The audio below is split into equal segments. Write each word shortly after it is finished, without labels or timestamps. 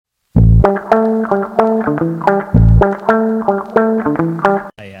Ayan.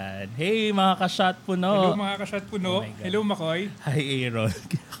 Hey, mga ka-shot Puno. Hello mga ka-shot Puno. Oh my God. Hello Makoy. Hi, Aaron.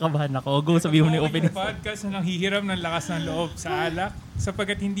 Kinakabahan ako. Go, sabihin mo na yung opening. Podcast na nanghihiram ng lakas ng loob sa alak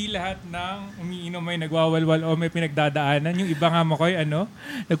sapagkat hindi lahat ng umiinom ay nagwawalwal o may pinagdadaanan. Yung iba nga Makoy,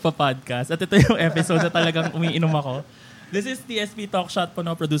 Nagpa-podcast. At ito yung episode na talagang umiinom ako. This is TSP Talk Shot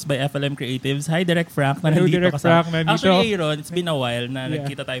Puno, produced by FLM Creatives. Hi, Direct Frank. Hello, Direct Frank. Nandito. Actually, Aaron, it's been a while na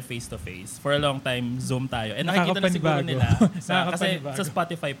nagkita tayo face-to-face. For a long time, Zoom tayo. And nakikita na siguro nila. Kasi sa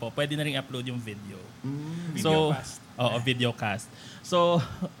Spotify po, pwede na rin upload yung video. Videocast. Oo, videocast. So,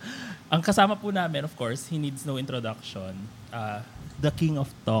 ang kasama po namin, of course, he needs no introduction. The King of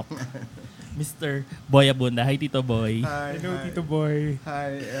Talk, Mr. Boy Abunda. Hi, Tito Boy. Hi, Hello hi. Tito Boy.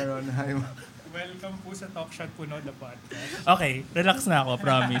 Hi, Aaron. Hi. Welcome po sa Talk Shot Puno, the podcast. Okay, relax na ako,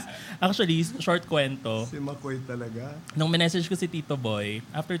 promise. Actually, short kwento. Si Makoy talaga. Nung minessage ko si Tito Boy,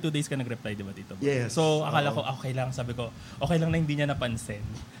 after 2 days ka nag-reply, di ba, Tito Boy? Yes. So, akala ko, okay lang. Sabi ko, okay lang na hindi niya napansin.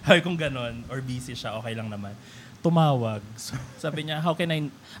 Sabi kong ganon, or busy siya, okay lang naman. Tumawag. So, sabi niya, how can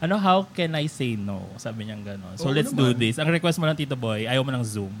I say no? Sabi niya ganon. So, let's do this. Ang request mo lang, Tito Boy, ayaw mo ng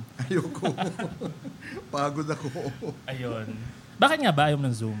Zoom. Ayoko. Pagod ako. Ayun. Bakit nga ba ayaw mo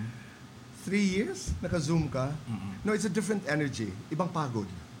ng Zoom? 3 years? Naka-Zoom ka? No, it's a different energy. Ibang pagod.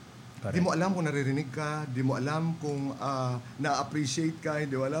 Correct. Di mo alam kung naririnig ka, di mo alam kung na-appreciate ka,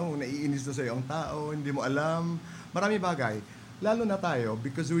 hindi mo alam kung naiinis na sa'yo ang tao, hindi mo alam. Marami bagay. Lalo na tayo,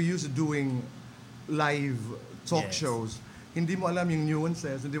 because we're used to doing live talk shows, hindi mo alam yung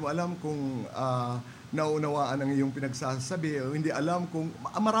nuances, hindi mo alam kung naunawaan ang iyong pinagsasabi, o hindi alam kung,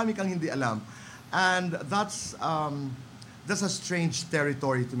 marami kang hindi alam. And that's a strange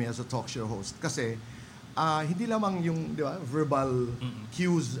territory to me as a talk show host. Kasi, hindi lamang yung verbal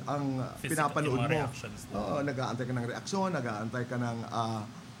cues ang pinapanood mo. Nag-aantay ka ng reaksyon, nag-aantay ka ng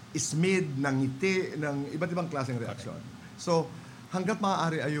ismid, ng ngiti, ng iba't ibang klaseng reaksyon. So, hanggat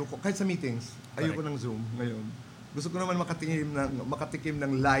maaari ayoko, kahit sa meetings, ayoko ng Zoom ngayon. Gusto ko naman makatikim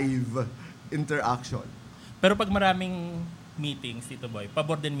ng live interaction. Pero pag maraming meetings, Tito Boy,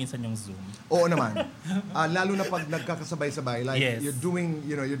 pabor din minsan yung Zoom. Oo naman. Lalo na pag nagkakasabay-sabay, like you're doing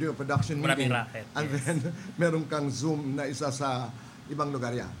a production maraming meeting, racket, and then meron kang Zoom na isa sa ibang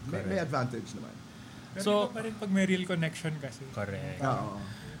lugar. Yeah. May advantage naman. Pero So, iba pa rin pag may real connection kasi. Correct. Oo.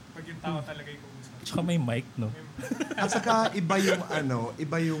 Pag yung tao talaga yung kumusap. Tsaka may mic, no? At saka iba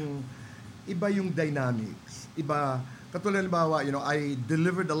yung dynamics. Iba, katulad halimbawa, I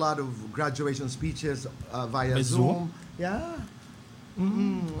delivered a lot of graduation speeches via By Zoom? Yeah.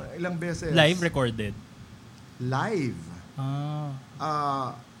 Ilang beses. Live recorded? Live.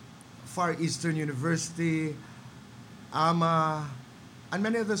 Ah. Far Eastern University, AMA, and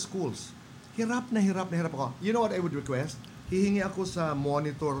many other schools. Hirap na hirap ako. You know what I would request? Hihingi ako sa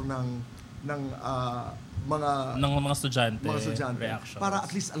monitor ng mga estudyante. Reactions. Para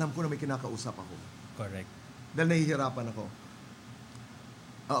at least alam ko na may kinakausap ako. Correct. Dahil nahihirapan ako.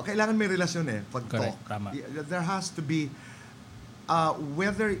 Kailangan may relasyon pag Correct. talk. Tama. There has to be,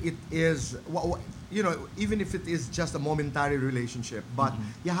 whether it is, even if it is just a momentary relationship, but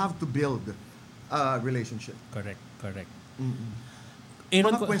you have to build a relationship. Correct.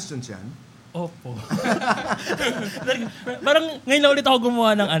 Mga questions yan. Opo. Parang ngayon na ulit ako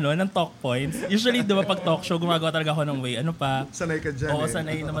gumawa ng talk points. Usually, di ba, pag talk show, gumagawa talaga ako ng way. Ano pa? Sanay ka dyan. Oo,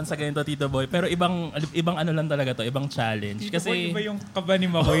 sanay naman sa ganito, Tito Boy. Pero ibang ano lang talaga to, ibang challenge. Tito Kasi, Boy, iba yung kaba ni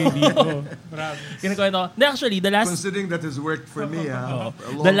Makoy dito. Kinakwento. Actually, the last... Considering that has worked for me,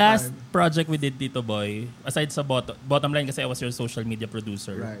 the last project we did, Tito Boy, aside sa bottom line, kasi I was your social media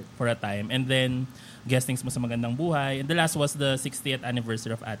producer for a time. And then, guestings mo sa Magandang Buhay. And the last was the 60th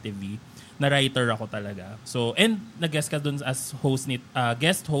anniversary of Ate V. Na writer ako talaga. So, and nag-guest ka dun as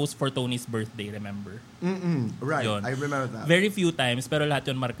guest host for Tony's birthday, remember? Right, Yun. I remember that. Very few times, pero lahat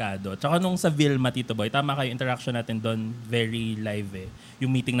yun markado. Tsaka nung sa Vilma, Tito Boy, tama kayo, interaction natin doon, very live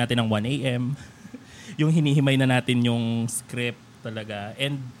Yung meeting natin ng 1 a.m., yung hinihimay na natin yung script talaga.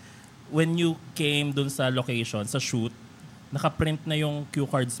 And when you came dun sa location, sa shoot, nakaprint na yung cue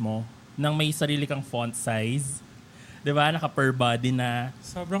cards mo nang may sarili kang font size. Diba? Naka-per body na.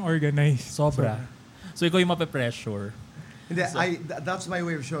 Sobrang organized. Sobra. So, ikaw yung mape-pressure. Hindi, that's my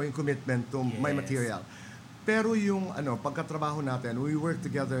way of showing commitment to my material. Pero yung pagkatrabaho natin, we work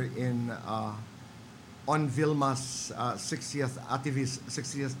together on Vilma's 60th, ATV's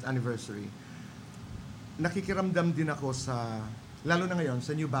 60th anniversary. Nakikiramdam din ako lalo na ngayon,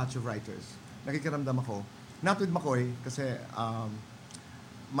 sa new batch of writers. Nakikiramdam ako. Not with Makoy, kasi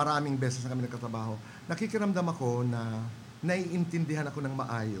maraming beses na kami nagkatrabaho. Nakikiramdam ako na naiintindihan ako ng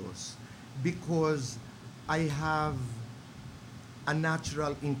maayos because I have a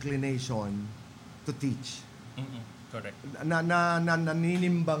natural inclination to teach. Correct.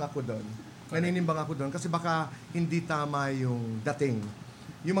 Naninimbang ako doon. Naninimbang ako doon kasi baka hindi tama yung dating.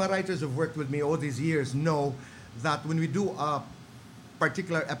 Yung mga writers who've worked with me all these years know that when we do a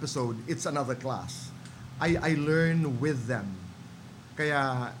particular episode, it's another class. I learn with them.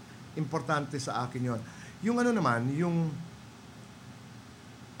 Kaya importante sa akin yon. Yung ano naman, yung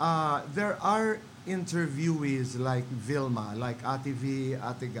there are interviewees like Vilma, like Ate V,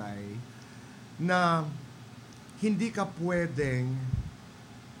 Ate Guy, na hindi ka pwedeng,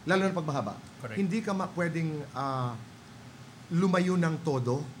 lalo na pag mahaba, hindi ka pwedeng lumayo ng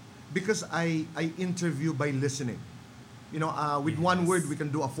todo because I interview by listening. You know, with one word, we can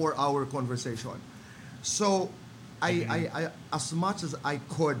do a 4-hour conversation. So, I as much as I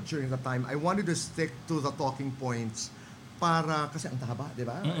could during the time, I wanted to stick to the talking points para, kasi ang tahaba, di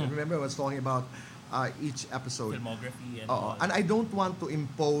ba? Remember, I was talking about each episode. Filmography and all. And I don't want to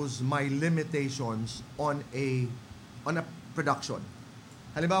impose my limitations on a production.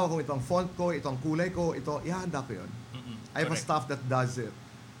 Halimbawa, kung ito ang font ko, ito ang kulay ko, ito, ihahanda ko yun. I have a staff that does it.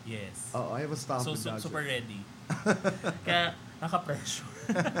 Yes. I have a staff that does super it. ready. Kaya, naka-pressure.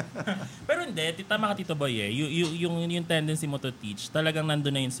 Pero hindi, tama ka Tito Boy eh. Yung tendency mo to teach, talagang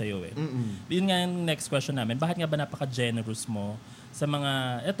nandun na yun sa'yo eh. Yun nga yung next question namin. Bakit nga ba napaka-generous mo sa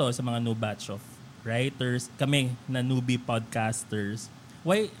mga new batch of writers, kami na newbie podcasters?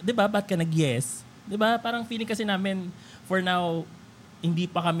 Why, di ba, ba't ka nag-yes? Di ba, parang feeling kasi namin, for now, hindi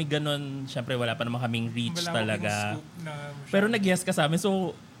pa kami ganun, syempre wala pa naman kaming reach talaga. Pero nag-yes ka sa amin.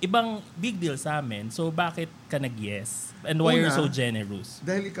 So, ibang big deal sa amin. So, bakit ka nag-yes? And why you're so generous?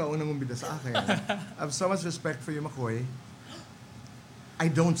 Dahil ikaw ang nangumbida sa akin. I have so much respect for you, Makoy. I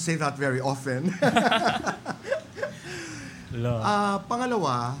don't say that very often.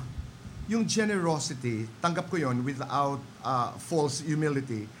 Pangalawa, yung generosity, tanggap ko yon without false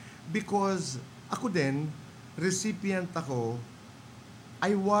humility. Because ako din, recipient ako,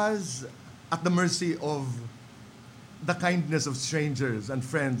 I was at the mercy of the kindness of strangers and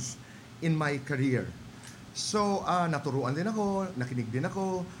friends in my career. So, naturuan din ako, nakinig din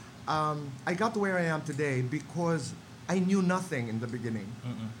ako. I got to where I am today because I knew nothing in the beginning.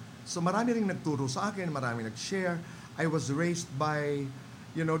 So, marami ring nagturo sa akin, marami nag-share. I was raised by,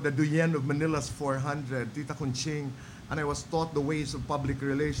 the Duyen of Manila's 400, Tita Conching, and I was taught the ways of public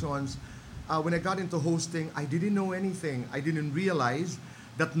relations. When I got into hosting, I didn't know anything. I didn't realize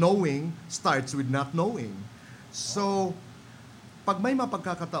that knowing starts with not knowing. So, pag may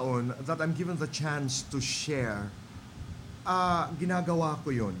mapagkakataon that I'm given the chance to share, ginagawa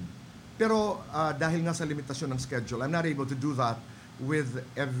ko yun. Pero dahil nga sa limitasyon ng schedule, I'm not able to do that with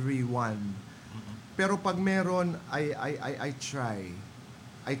everyone. Pero pag meron, I try.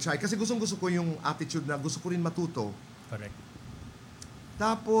 I try. Kasi gusto ko yung attitude na gusto ko rin matuto. Correct.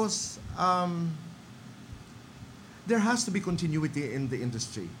 Tapos, there has to be continuity in the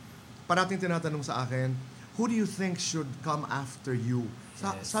industry. Parating tinatanong sa akin, who do you think should come after you?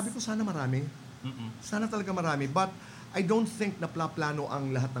 Sabi ko, sana marami. Sana talaga marami. But I don't think na plano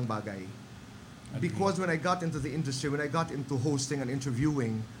ang lahat ng bagay. Because when I got into the industry, when I got into hosting and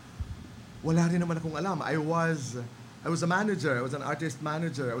interviewing, wala rin naman akong alam. I was a manager. I was an artist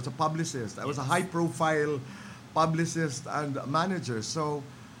manager. I was a publicist. I was a high-profile publicist and manager. So,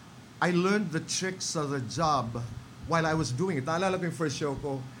 I learned the tricks of the job while I was doing it. Naalala ko yung first show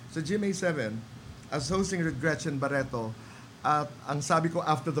ko sa GMA7. I was hosting with Gretchen Barreto. At ang sabi ko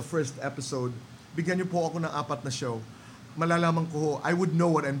after the first episode, bigyan niyo po ako ng 4 na show. Malalaman ko, I would know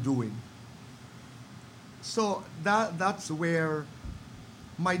what I'm doing. So, that's where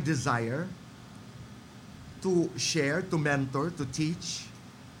my desire to share, to mentor, to teach,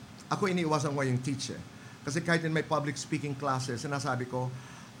 ako iniiwasan ko yung teach eh. Kasi kahit in my public speaking classes, sinasabi ko,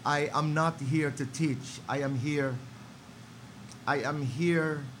 I am not here to teach. I am here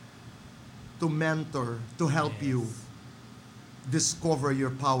to mentor, to help you discover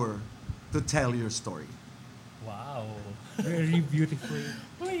your power to tell your story. Wow. Very beautiful.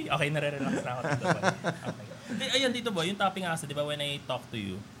 Uy, okay, nare-relax na ako dito. Okay. Ayun, Tito Boy, yung topic nga kasi, di ba, when I talk to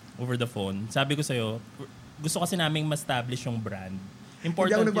you over the phone, sabi ko sa'yo, gusto kasi naming ma-establish yung brand.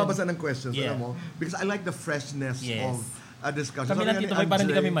 Important. Hindi ako nagbabasa ng questions, alam mo? Because I like the freshness of a discussion. Kami lang, Tito Boy, parang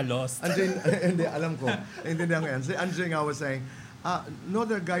hindi kami ma-lost. Hindi, alam ko. Hindi na yan. Si Andre nga was saying, no,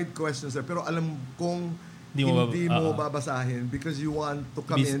 they're guide questions, pero alam kong hindi mo babasahin because you want to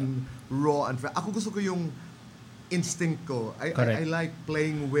come in raw and fresh. Ako gusto ko yung instinct ko. I like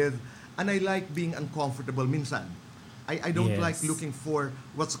playing with, and I like being uncomfortable minsan. I don't like looking for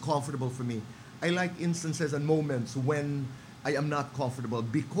what's comfortable for me. I like instances and moments when I am not comfortable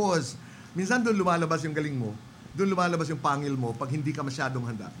because minsan doon lumalabas yung galing mo. doon lumalabas yung pangil mo pag hindi ka masyadong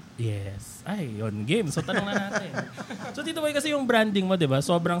handa. Yes. Ay, yun. Game. So, tanong na natin. So, Tito Boy, kasi yung branding mo, di ba,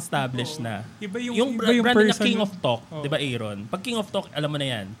 sobrang established na. Iba yung branding na person King of nun. Talk, di ba, Aaron? Pag King of Talk, alam mo na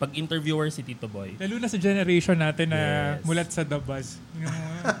yan. Pag interviewer si Tito Boy. Lalo na sa generation natin na Yes. mulat sa The Buzz. Yung,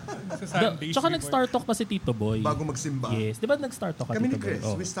 sa Sundays. Tsaka nag-Star Talk pa si Tito Boy. Bago magsimba. Yes. Di ba nag-Star Talk ka, Kami Tito ni Chris,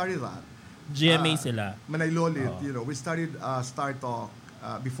 Boy? we started that. GMA sila. Manaylolit, we started Star Talk.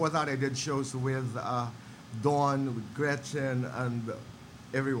 Before that, I did shows with Dawn, with Gretchen, and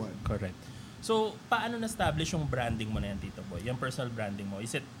everyone. Correct. So, paano na-establish yung branding mo na yan, Tito Boy? Yung personal branding mo?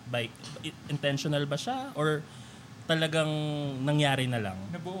 Is it by intentional ba siya? Or talagang nangyari na lang?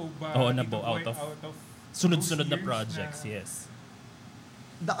 Nabuo ba? Oo, Tito nabuo Boy out of those sunod-sunod na years projects, yes.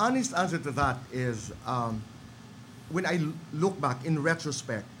 The honest answer to that is, when I look back in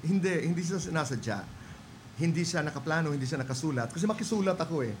retrospect, hindi siya sinasadya. Hindi siya nakaplano, hindi siya nakasulat. Kasi makisulat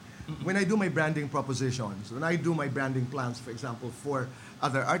ako eh. When I do my branding propositions, when I do my branding plans, for example, for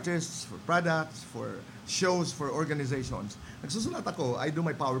other artists, for products, for shows, for organizations, nagsusulat ako. I do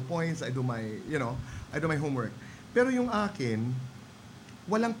my PowerPoints, I do my homework. Pero yung akin,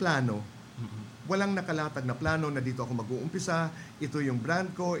 walang plano. Walang nakalatag na plano na dito ako mag-uumpisa, ito yung brand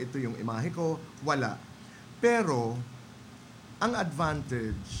ko, ito yung imahe ko, wala. Pero, ang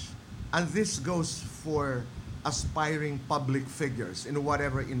advantage, and this goes for aspiring public figures in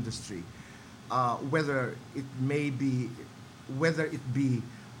whatever industry, whether it be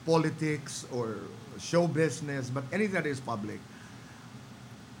politics or show business, but anything that is public.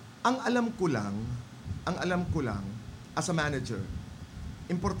 Ang alam ko lang, as a manager,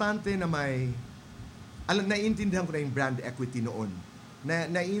 importante na naiintindihan ko na yung brand equity noon.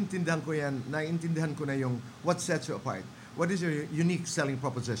 Naiintindihan ko na yung what sets you apart. What is your unique selling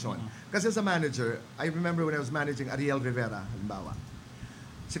proposition? Kasi as a manager, I remember when I was managing Ariel Rivera, halimbawa.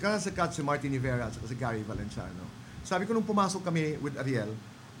 Sikat si Martin Rivera at si Gary Valenciano. Sabi ko nung pumasok kami with Ariel,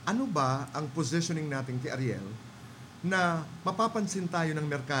 ano ba ang positioning natin kay Ariel na mapapansin tayo ng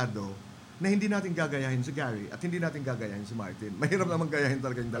merkado na hindi natin gagayahin si Gary at hindi natin gagayahin si Martin. Mahirap naman gayahin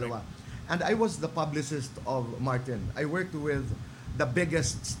talaga yung dalawa. And I was the publicist of Martin. I worked with the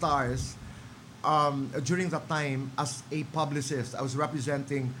biggest stars during that time as a publicist. I was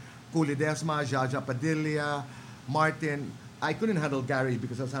representing Culi Desma, Jaja Padilla, Martin. I couldn't handle Gary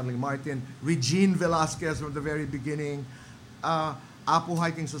because I was handling Martin. Regine Velasquez from the very beginning. Apo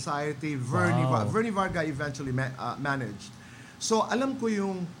Hiking Society. Vernie Varga eventually managed. So alam ko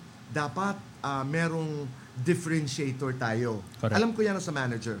yung dapat merong differentiator tayo. Correct. Alam ko yan as a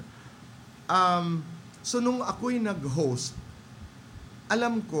manager. So nung ako'y nag-host,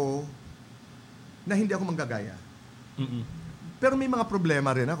 alam ko na hindi ako manggagaya. Pero may mga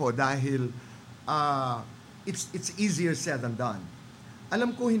problema rin ako dahil it's easier said than done.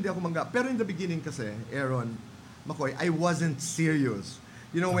 Alam ko hindi ako pero in the beginning kasi, Aaron, McCoy, I wasn't serious.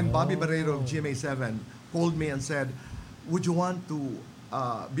 You know, when Bobby Barreiro of GMA7 called me and said, would you want to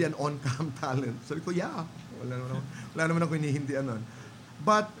be an on-cam talent? Sabi ko, yeah. Wala naman ako hinihindihan nun.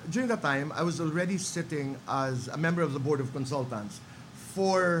 But during that time, I was already sitting as a member of the board of consultants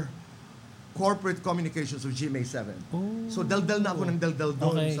for corporate communications of GMA7. So daldal na ako ng daldal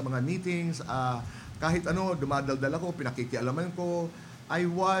doon sa mga meetings. Kahit ano, dumadaldal ako, pinakikialaman ko. I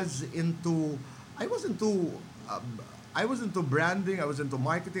was into branding, I was into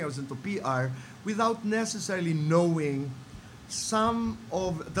marketing, I was into PR without necessarily knowing some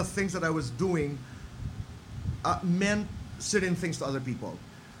of the things that I was doing meant certain things to other people.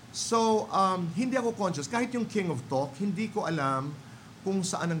 So, hindi ako conscious. Kahit yung King of Talk, hindi ko alam kung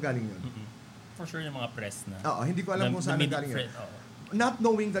saan ang galing yun. For sure yung mga press na. Oo, hindi ko alam kung saan ang galing yun. Not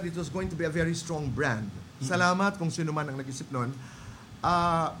knowing that it was going to be a very strong brand. Salamat kung sino man ang nag-isip nun.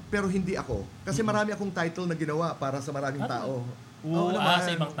 Pero hindi ako. Kasi marami akong title na ginawa para sa maraming tao.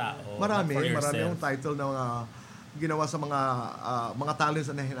 Sa ibang tao. Marami akong title na ginawa sa mga talents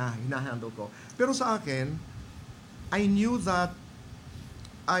na hinahandle ko. Pero sa akin, I knew that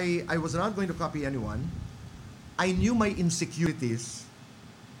I was not going to copy anyone. I knew my insecurities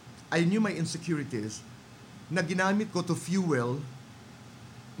na ginamit ko to fuel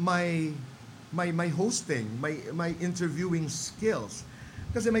my hosting, my interviewing skills.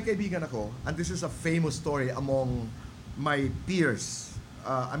 Kasi may kaibigan ako, and this is a famous story among my peers,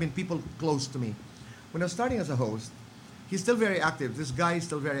 people close to me. When I was starting as a host, he's still very active. This guy is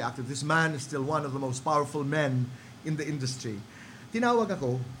still very active. This man is still one of the most powerful men in the industry. Tinawag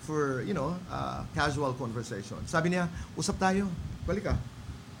ako for, casual conversation. Sabi niya, usap tayo, balik ka.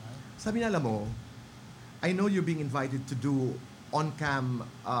 Sabi niya, alam mo, I know you're being invited to do on-cam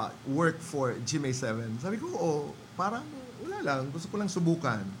work for GMA7. Sabi ko, parang wala lang. Gusto ko lang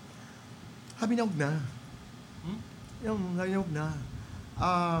subukan. Sabi niya, huwag na. Yung ayok na.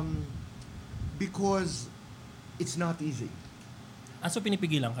 Because it's not easy. So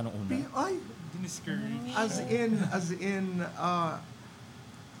pinipigilan ka nung una? Ay, Discourage. as in,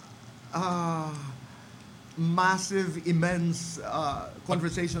 massive, immense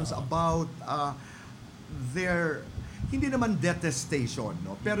conversations about their, hindi naman detestation,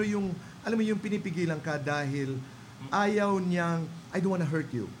 no? Pero yung, alam mo yung pinipigilan ka dahil ayaw niyang, I don't wanna hurt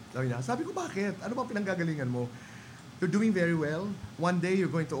you. Sabi ko, bakit? Ano ba pinanggagalingan mo? You're doing very well. One day you're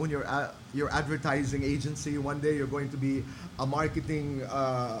going to own your advertising agency. One day you're going to be a marketing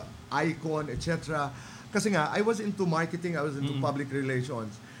icon, etc. Kasi nga, I was into marketing, I was into public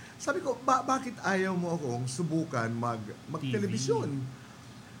relations. Sabi ko, bakit ayaw mo akong subukan mag-telebisyon?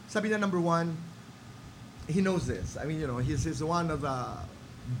 Sabi niya, number one, he knows this. I mean, he's one of the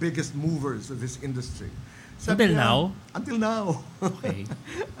biggest movers of this industry. Sabi Until niya, now? Until now. Okay.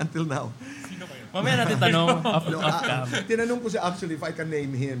 Until now. Sino kayo? Mamaya natin tanong off cam. Tinanong ko siya actually if I can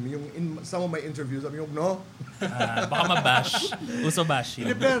name him. Yung in some of my interviews, sabi ko, no. Baka mabash. Uso bash yun.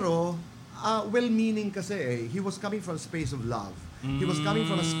 Pero, well-meaning kasi he was coming from a space of love. He was coming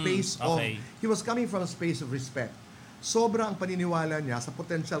from a space of, okay. he was coming from a space of respect. Sobra ang paniniwala niya sa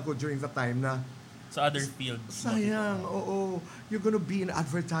potential ko during the time na, Sa other fields. sayang, oo, you're gonna be in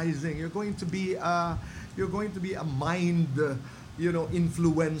advertising. You're going to be a mind,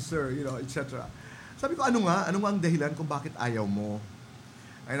 influencer, etc. Sabi ko, ano nga ang dahilan kung bakit ayaw mo?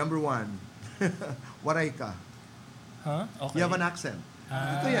 Ay, number one, waray ka. Huh? Okay. You have an accent.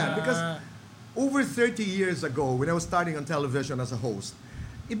 Ito yan. Because over 30 years ago, when I was starting on television as a host,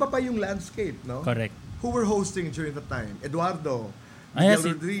 iba pa yung landscape, no? Correct. Who were hosting during the time? Eduardo, Ay,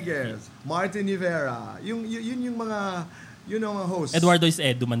 Miguel Rodriguez, Martin Rivera, yung mga hosts. Eduardo is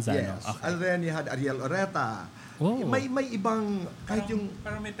Edu Manzano. Yes. Okay. And then you had Ariel Oreta. Oh. May ibang, kahit yung...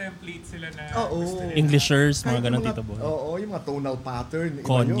 Parang may template sila na Oo. gusto nila. Englishers, kahit mga ganun, yung Tito Boy. Oo, yung mga tonal pattern. Iba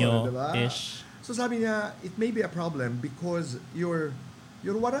Konyo, yun, diba? ish. So sabi niya, it may be a problem because you're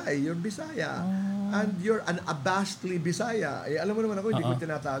Waray, you're Bisaya. And you're an abashedly Bisaya. Alam mo naman ako, hindi ko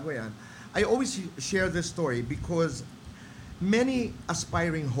tinatago yan. I always share this story because many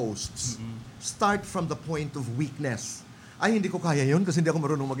aspiring hosts start from the point of weakness. Ay, hindi ko kaya yun kasi hindi ako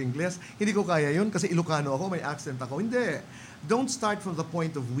marunong mag-Ingles. Hindi ko kaya yun kasi Ilocano ako, may accent ako. Hindi. Don't start from the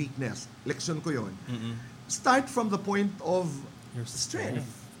point of weakness. Leksyon ko yun. Start from the point of Your strength.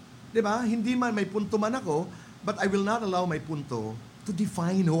 Diba? Hindi man may punto man ako, but I will not allow my punto to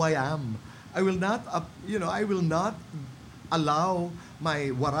define who I am. I will not allow my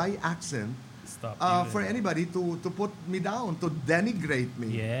Waray accent for anybody to put me down, to denigrate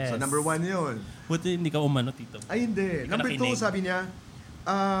me. Yes. So number one yun. Buti hindi ka umano, Tito. Ay, hindi. Hindi ka Number two, nakinig. sabi niya,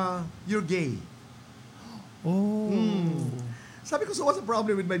 you're gay. Oh. Sabi ko, so what's the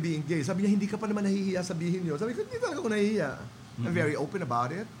problem with my being gay? Sabi niya, hindi ka pa naman nahihiya sabihin yun. Sabi ko, hindi talaga ako nahihiya. I'm very open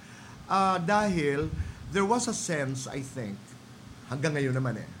about it. Dahil, there was a sense, I think, hanggang ngayon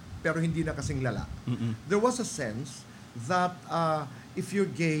naman pero hindi na kasing lala. There was a sense that if you're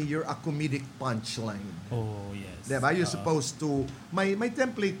gay, you're a comedic punchline. Oh, yes. Diba? You're supposed to, may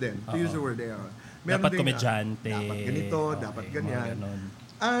template din, to use the word there. Meron Dapat ding, komedyante. dapat ganito, dapat mga ganyan. ganon.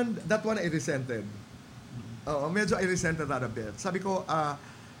 And that one I resented. Medyo I resented that a bit. Sabi ko,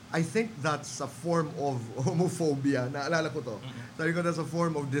 I think that's a form of homophobia. Naalala ko to. Sabi ko, that's a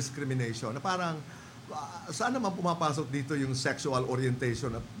form of discrimination. Na parang, saan naman pumapasok dito yung sexual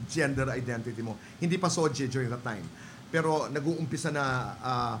orientation at gender identity mo? Hindi pa SOGI during that time. Pero nag-uumpisa na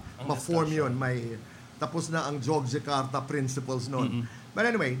ma-form yun. Tapos na ang Jogjakarta principles noon. But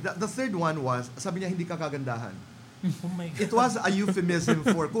anyway, the third one was, sabi niya, hindi ka kagandahan. Oh my God. It was a euphemism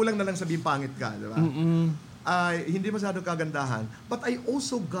for, kulang na lang sabihin pangit ka, di ba? Hindi masyadong kagandahan. But I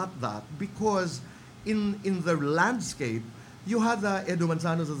also got that because in the landscape, you had the Edu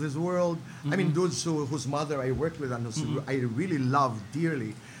Manzanos of this world. I mean, dudes whose mother I worked with and who I really loved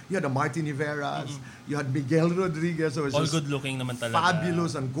dearly. You had the Martin Riveras. You had Miguel Rodriguez. Who was All just good-looking naman talaga.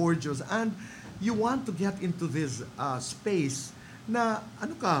 fabulous and gorgeous. And you want to get into this space na,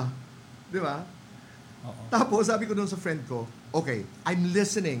 ano ka, di ba? Tapos sabi ko doon sa friend ko, okay, I'm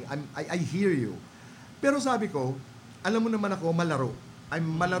listening. I hear you. Pero sabi ko, alam mo naman ako, malaro.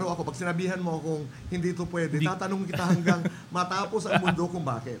 Malaro ako. Pag sinabihan mo akong hindi ito pwede, tatanungin kita hanggang matapos ang mundo kung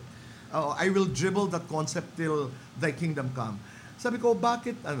bakit. I will dribble that concept till thy kingdom come. Sabi ko,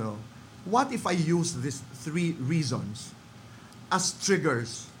 bakit what if I use these 3 reasons as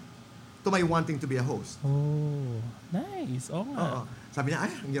triggers to my wanting to be a host? Oh, nice. Oo nga. Sabi niya,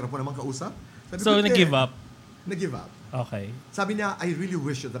 ang hirap mo naman kausap. Sabi So, ko, nag-give up? Nag-give up. Okay. Sabi niya, I really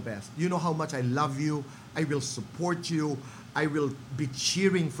wish you the best. You know how much I love you. I will support you. I will be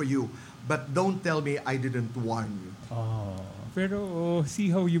cheering for you. But don't tell me I didn't warn you. Oh. Pero see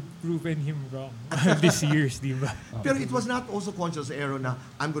how you've proven him wrong these years, di ba? Pero it was not also conscious error na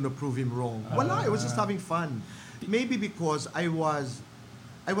I'm gonna prove him wrong. Wala, I was just having fun. Maybe because I was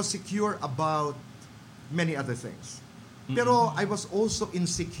secure about many other things. Pero I was also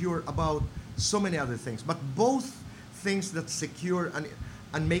insecure about so many other things. But both things that secure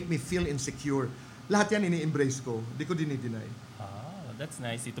and make me feel insecure, lahat yan ini-embrace ko. Di ko dinideny. That's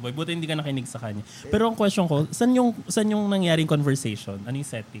nice, Tito Boy. Buti hindi ka nakinig sa kanya. Pero ang question ko, saan yung nangyaring conversation? Ano yung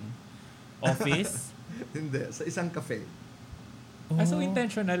setting? Office? Hindi, sa isang cafe. So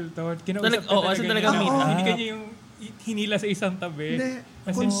intentional to. Kinausap ka talagang meet. Hindi kanya yung hinila sa isang tabi. Hindi,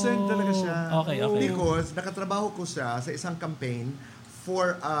 concerned talaga siya. Okay. Because nakatrabaho ko siya sa isang campaign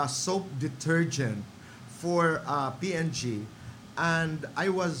for soap detergent for P&G, and I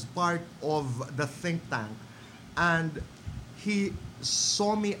was part of the think tank, and he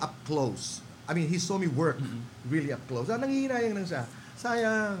saw me up close. I mean, he saw me work really up close. Nanghihinayang lang siya.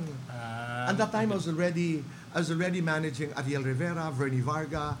 Sayang. At that time, I was already managing Ariel Rivera, Vernie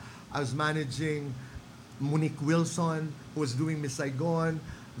Varga. I was managing Monique Wilson, who was doing Miss Saigon,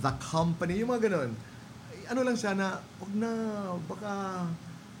 The Company, yung mga ganun. Ano lang siya na, wag na, baka,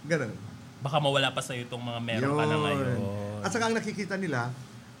 ganun. Baka mawala pa sa'yo itong mga meron ka na ngayon. At saka ang nakikita nila,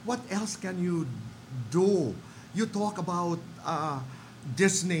 what else can you do? You talk about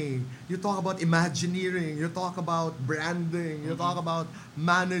Disney, you talk about Imagineering, you talk about branding, you talk about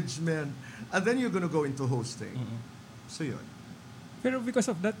management, and then you're gonna go into hosting. So yun. Pero because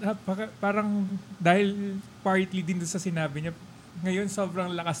of that, parang dahil partly din sa sinabi niya, ngayon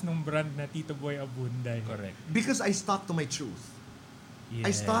sobrang lakas ng brand na Tito Boy Abunda. Correct. Because I stuck to my truth.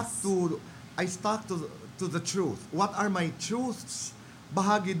 Yes. I stuck to the truth. What are my truths?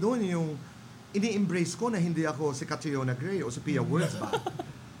 Bahagi doon yung ini-embrace ko na hindi ako si Catriona Gray o si Pia Wurtzbach.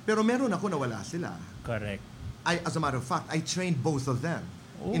 Pero meron ako na wala sila. Correct. As a matter of fact, I trained both of them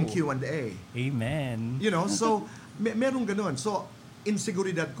in Q&A. Amen. You know, so merong ganun. So,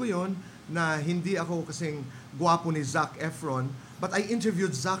 inseguridad ko yun na hindi ako kasing gwapo ni Zac Efron, but I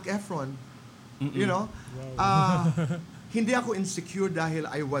interviewed Zac Efron. You know? Wow. Hindi ako insecure dahil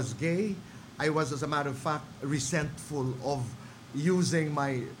I was gay. I was, as a matter of fact, resentful of using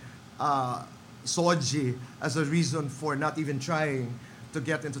my soji as a reason for not even trying to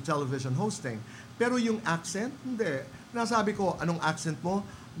get into television hosting. Pero yung accent, hindi. Nasabi ko, anong accent mo?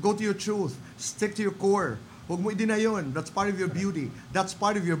 Go to your truth. Stick to your core. Huwag mo i-deny yun. That's part of your beauty. That's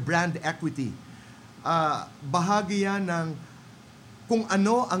part of your brand equity. Bahagi yan ng kung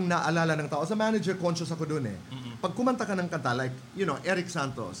ano ang naalala ng tao. As a manager, conscious ako dun eh. Pag kumanta ka ng kanta, like, you know, Eric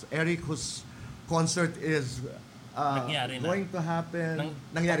Santos. Eric, whose concert is going to happen.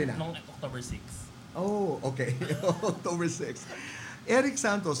 Nangyari na. Nung October 6. Oh, okay. October 6. Eric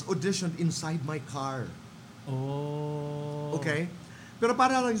Santos auditioned inside my car. Oh. Okay? Pero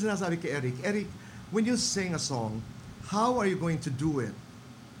para lang sinasabi kay Eric, when you sing a song, how are you going to do it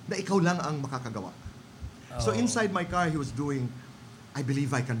na ikaw lang ang makakagawa? So inside my car, he was doing, I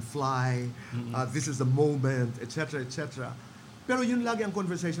believe I can fly, this is the moment, etc., etc. Pero yun lagi ang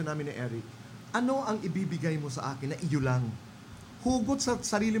conversation namin ni Eric. Ano ang ibibigay mo sa akin na iyo lang? Hugot sa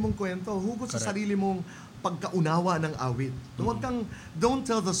sarili mong kwento, hugot sa sarili mong pagkaunawa ng awit. Don't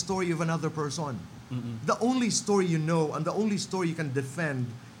tell the story of another person. The only story you know and the only story you can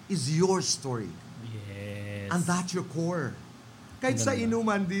defend is your story. Yes. And that's your core. Kahit sa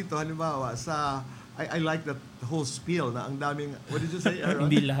inuman dito, halimbawa, I like that whole spiel na ang daming, what did you say, Aaron?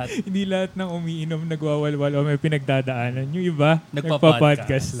 Hindi lahat ng umiinom nagwawalwal o may pinagdadaanan. Yung iba,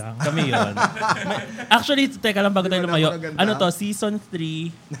 nagpa-podcast lang. Kami yun. Actually, teka lang bago tayo lumayo. Ano to, season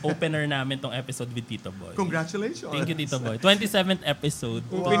 3, opener namin tong episode with Tito Boy. Congratulations. Thank you, Tito Boy. 27th episode.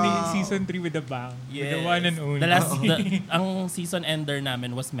 Opening season 3 with a bang. Yes. With the one and only. Ang season ender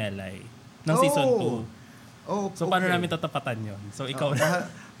namin was Melay. Ng season 2. So, paano namin tatapatan yun? So, ikaw na.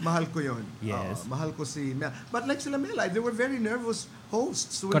 Mahal ko yun. Yes. Mahal ko si Mel. But like sila Melay, they were very nervous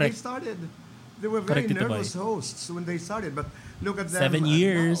hosts when they started. They were very nervous hosts when they started. But look at them 7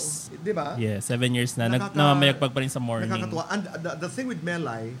 years. Now. Diba? Yeah, 7 years na. Namamayagpag pa rin sa morning. Nakakatuwa. And the thing with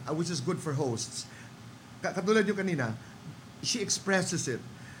Melay, which is good for hosts, katulad yung kanina, she expresses it.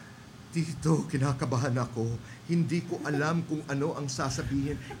 Tito, kinakabahan ako. Hindi ko alam kung ano ang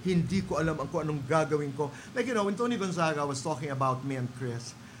sasabihin. Hindi ko alam kung anong gagawin ko. Like, you know, when Tony Gonzaga was talking about me and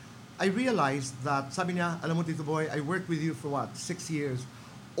Chris, I realized that, sabi niya, alam mo, Tito Boy, I worked with you for 6 years.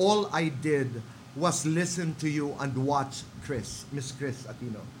 All I did was listen to you and watch Miss Chris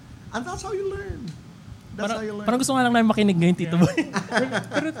Aquino. And that's how you learn. That's how you learn. Parang gusto nga lang namin makinig ngayon, Tito Boy.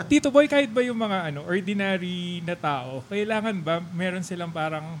 Pero Tito Boy, kahit ba yung mga ordinary na tao, kailangan ba meron silang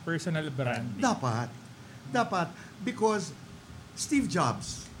parang personal brand? Dapat. Because Steve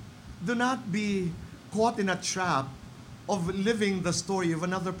Jobs, do not be caught in a trap of living the story of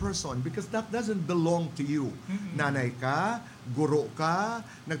another person because that doesn't belong to you. Mm-hmm. Nanay ka, guro ka,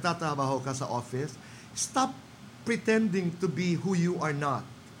 nagtatrabaho ka sa office. Stop pretending to be who you are not.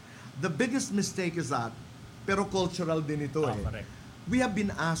 The biggest mistake is that, pero cultural din ito Correct. We have been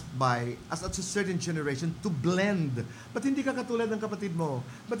asked as a certain generation, to blend. Ba't hindi ka katulad ng kapatid mo?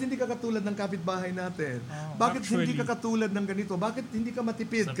 Ba't hindi ka katulad ng kapitbahay natin? Bakit hindi ka katulad ng ganito? Bakit hindi ka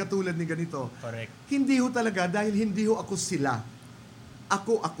matipid katulad ni ganito? Correct. Hindi ho talaga, dahil hindi ho ako sila.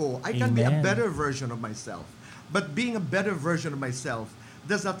 Ako. I can be a better version of myself. But being a better version of myself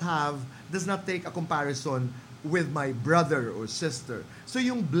does not take a comparison with my brother or sister. So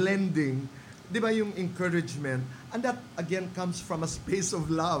yung blending, di ba, yung encouragement, and that again comes from a space of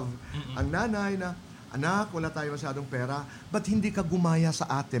love. Mm-mm. Ang nanay na, anak, wala tayo masyadong pera, ba't hindi ka gumaya sa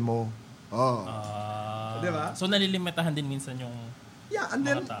ate mo? Di ba? So nalilimitahan din minsan yung and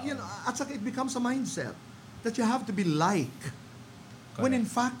then, tao. at saka it becomes a mindset that you have to be like. Correct. When in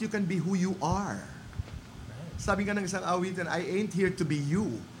fact, you can be who you are. Right. Sabi nga ng isang awitin, I ain't here to be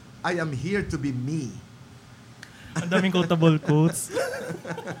you. I am here to be me. Ang daming quotable quotes.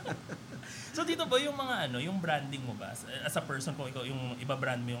 So dito ba yung mga yung branding mo ba as a person, kung ikaw yung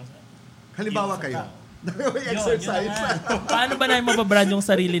iba-brand mo yung halimbawa yung kayo. Exercise. Paano ba namin mababrand yung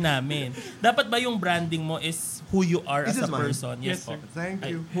sarili namin? Dapat ba yung branding mo is who you are as a person? Yes, sir. Thank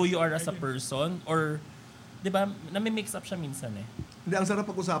you. Who you are as a person, or 'di ba, nami-mix up siya minsan eh. Hindi, ang sarap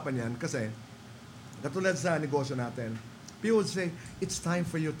pag-usapan yan kasi katulad sa negosyo natin, people would say, it's time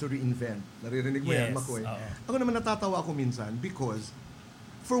for you to reinvent. Naririnig mo yan, Makoy. Ako naman natatawa ako minsan because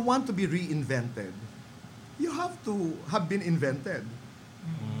for one to be reinvented, you have to have been invented.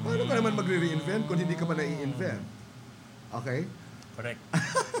 Paano ka naman magre-reinvent kung hindi ka pa nai-invent? Okay? Correct.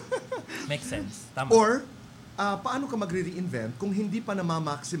 Makes sense. Tama. Or, paano ka magre-reinvent kung hindi pa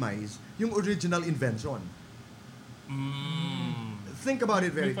na-maximize yung original invention? Think about it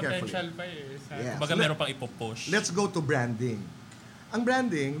very May carefully. potential pa eh. Yes. Baga meron pang ipopush. Let's go to branding. Ang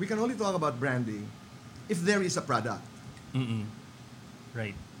branding, we can only talk about branding if there is a product.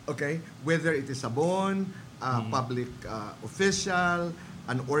 Right. Okay? Whether it is sabon, public official,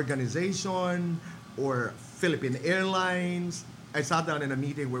 an organization, or Philippine Airlines. I sat down in a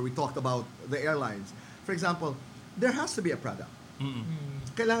meeting where we talked about the airlines. For example, there has to be a product.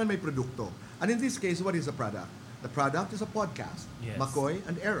 Kailangan may produkto. And in this case, what is a product? The product is a podcast. Yes. McCoy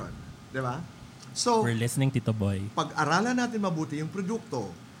and Aaron. Di ba? So, We're listening, Tito Boy. pag-aralan natin mabuti yung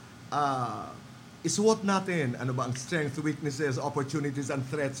produkto, isuot natin ano ba ang strengths, weaknesses, opportunities, and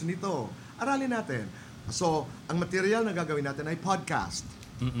threats nito. Aralin natin. So, ang material na gagawin natin ay podcast.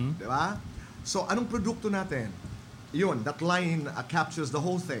 Di ba? So, anong produkto natin? Yun, that line captures the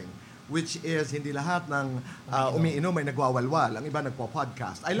whole thing, which is hindi lahat ng umiinom ay nagwawalwal. Ang iba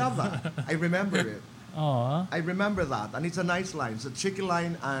nagpo-podcast. I love that. I remember it. I remember that. And it's a nice line. It's a tricky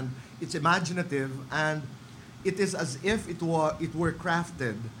line and it's imaginative and it is as if it were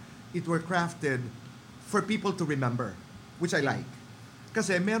crafted for people to remember, which I like.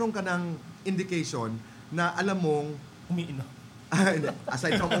 Kasi meron ka ng indication na alam mong Umiinom.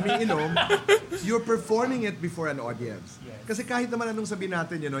 aside from umiinom, you're performing it before an audience. Yes. Kasi kahit naman anong sabihin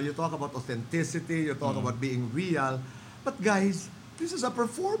natin, you talk about authenticity, you talk about being real, but guys, this is a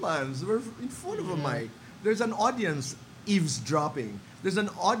performance. We're in front of a mic. There's an audience eavesdropping. There's an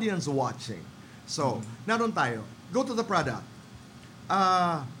audience watching. So, naroon tayo. Go to the product.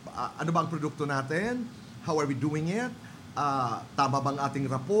 Ano ba ang produkto natin? How are we doing it? Tama bang ating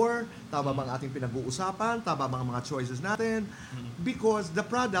rapport? Tama bang ating pinag-uusapan? Tama bang mga choices natin? Because the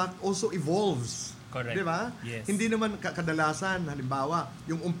product also evolves. Correct. Di ba? Yes. Hindi naman kadalasan, halimbawa,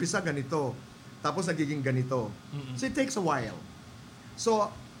 yung umpisa ganito, tapos nagiging ganito. So it takes a while.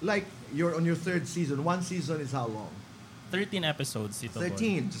 So, like, you're on your third season. One season is how long? 13 episodes, Tito Boy.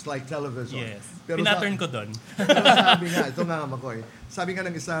 13, just like television. Yes. Pero Pinaturn ko doon. sabi nga, ito nga, Makoy. Sabi nga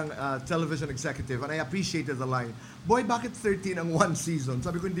ng isang television executive, and I appreciated the line, boy, bakit 13 ang one season?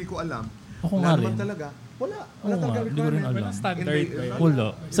 Sabi ko, hindi ko alam. Ako Wala nga naman rin. talaga. Wala Oo nga, talaga hindi ko rin requirement. alam. Walang standard ba yun? Wala.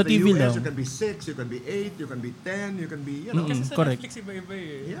 Sa In the TV US, lang. you can be 6, you can be 8, you can be 10, you can be, Kasi sa correct. Netflix iba-iba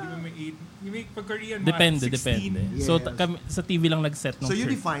eh. Yeah. Di ba may 8? May pag-Korean mga Depende, 16. depende. Yes. So, sa TV lang nag-set ng So you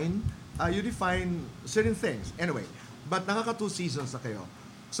shirt. define certain things. Anyway, but nakaka 2 seasons na kayo.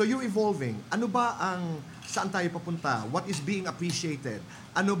 So you're evolving. Ano ba ang saan tayo papunta? What is being appreciated?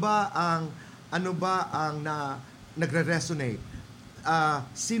 Ano ba ang nagre-resonate?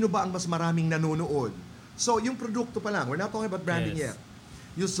 Sino ba ang mas maraming nanonood? So, yung produkto pa lang, we're not talking about branding Yes. yet.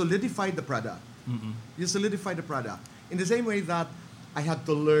 You solidify the product. You solidify the product. In the same way that I had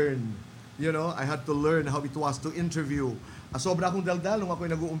to learn, I had to learn how it was to interview. Sobra akong daldal nung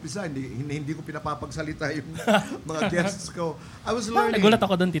ako'y nag-uumpisa. Hindi ko pinapapagsalita yung mga guests ko. I was learning. Nagulat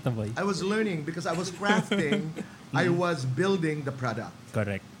ako doon, Tito Boy. I was learning because I was crafting, I was building the product.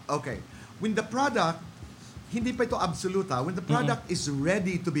 Correct. Okay. When the product, hindi pa ito absolute, when the product is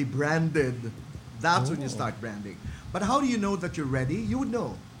ready to be branded, that's when you start branding. But how do you know that you're ready? You would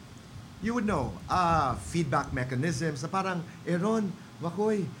know. You would know. Feedback mechanisms na parang, Ron,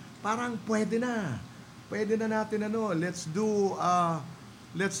 Makoy, parang pwede na. Pwede na natin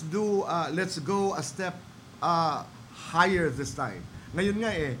let's go a step higher this time. Ngayon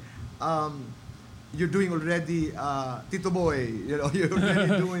nga you're doing already Tito Boy, you're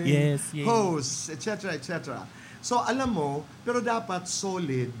already doing Yes. hosts, etc. So alam mo, pero dapat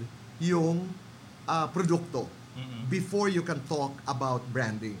solid yung produkto before you can talk about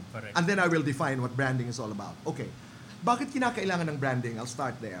branding. Correct. And then I will define what branding is all about. Okay. Bakit kinakailangan ng branding? I'll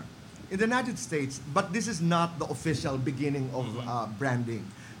start there. In the United States, but this is not the official beginning of branding.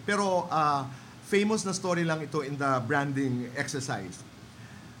 Pero famous na story lang ito in the branding exercise.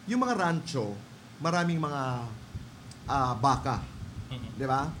 Yung mga rancho, maraming mga baka. Di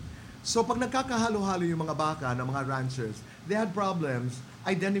ba? So pag nagkakahalo-halo yung mga baka ng mga ranchers, they had problems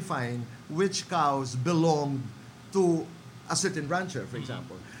identifying which cows belonged to a certain rancher, for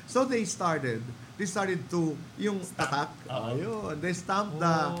example. So they started to yung tatak, they stamped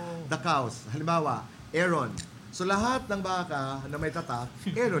the cows. Halimbawa, Aaron. So lahat ng baka na may tatak,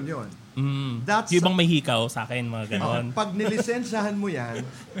 Aaron yun. That's Yung ibang may hikaw sa akin, mga ganon. pag nilisensyahan mo yan,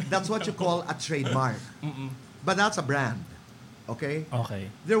 that's what you call a trademark. But that's a brand. Okay?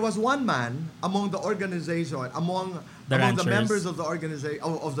 Okay. There was one man among the organization, among the members of the organization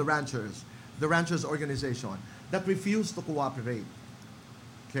of the ranchers organization that refused to cooperate.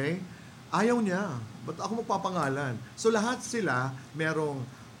 Okay? Ayaw niya. Ba't ako magpapangalan? So lahat sila, merong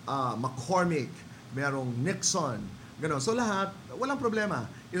McCormick, merong Nixon, gano'n. So lahat, walang problema.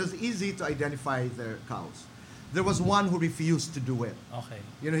 It was easy to identify their cows. There was one who refused to do it. Okay.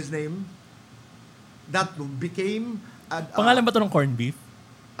 You know his name? That became Pangalan ba ito ng corned beef?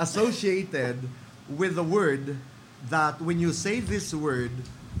 associated with the word that when you say this word,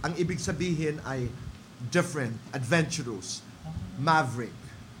 ang ibig sabihin ay different, adventurous, maverick.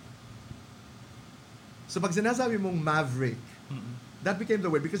 So pag sinasabi mong maverick, that became the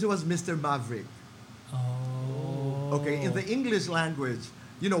word because it was Mr. Maverick. Oh. Okay, in the English language,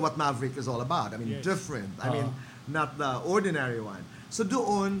 you know what maverick is all about. I mean, Yes. different. I mean, not the ordinary one. So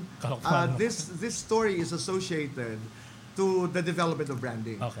doon, this story is associated to the development of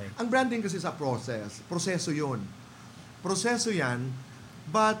branding. Okay. Ang branding kasi sa process. Proseso yun. Proseso yan,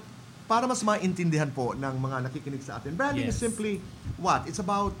 but para mas maintindihan po ng mga nakikinig sa atin, branding is simply what? It's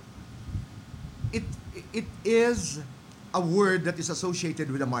about, it is a word that is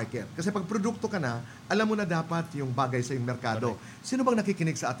associated with the market. Kasi pag produkto ka na, alam mo na dapat yung bagay sa yung merkado. Correct. Sino bang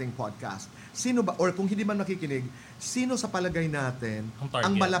nakikinig sa ating podcast? Sino ba, or kung hindi man nakikinig, sino sa palagay natin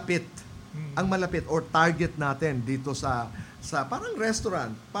ang malapit? Ang malapit or target natin dito sa parang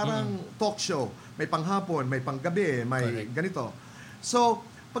restaurant, parang talk show. May panghapon, may panggabi, may ganito. So,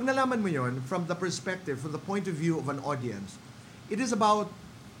 pag nalaman mo yon from the perspective, from the point of view of an audience, it is about,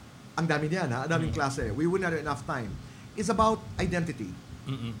 ang dami niyan ang daming klase. We wouldn't have enough time. It's about identity.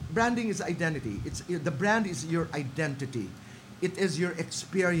 Branding is identity. The brand is your identity. It is your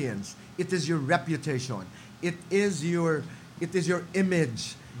experience. It is your reputation. It is your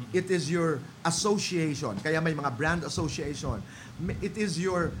image. It is your association. Kaya may mga brand association. It is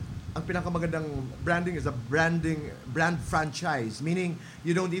your, ang pinakamagandang branding is a brand franchise, meaning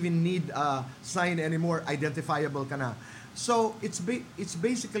you don't even need a sign anymore, identifiable ka na. So it's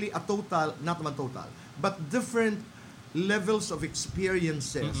basically a total, not naman total, but different levels of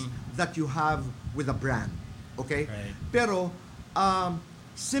experiences that you have with a brand. Okay? Right. Pero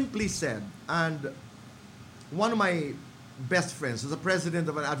simply said, and one of my best friends, who's the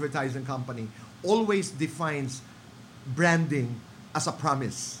president of an advertising company, always defines branding as a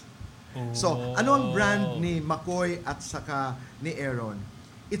promise. So, ano ang brand ni McCoy at saka ni Aaron?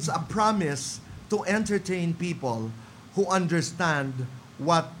 It's a promise to entertain people who understand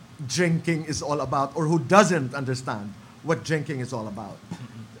what drinking is all about or who doesn't understand what drinking is all about.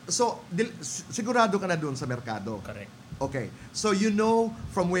 So, sigurado ka na dun sa merkado. Correct. Okay. So, you know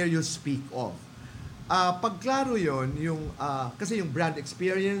from where you speak of. Pagklaro yon yung kasi yung brand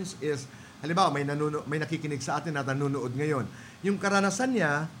experience is halimbawa may nakikinig sa atin at nanonood ngayon. Yung karanasan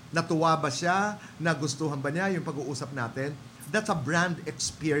niya, natuwa ba siya, nagustuhan ba niya yung pag-uusap natin? That's a brand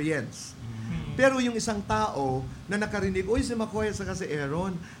experience. Pero yung isang tao na nakarinig, uy, si McCoy at saka si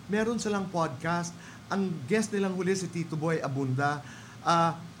Aaron, meron silang podcast. Ang guest nilang huli si Tito Boy Abunda.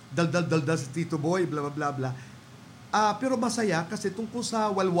 Dal si Tito Boy, bla bla bla bla. Pero masaya kasi tungkol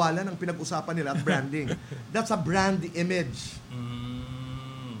sa walwalan ang pinag-usapan nila at branding. That's a brand image.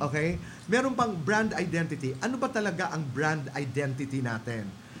 Okay? Meron pang brand identity. Ano ba talaga ang brand identity natin?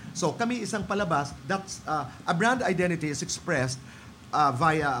 So, kami isang palabas, that's a brand identity is expressed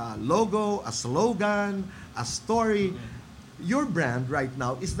via a logo, a slogan, a story. Your brand right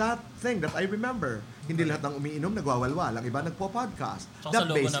now is that thing that I remember. Hindi lahat ng umiinom nagwawalwal. Ang iba nagpo-podcast. Tsaka sa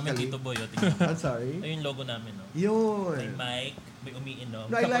logo namin, Tito Boy. I'm sorry? Ayun yung logo namin. No? Yun. May mic, may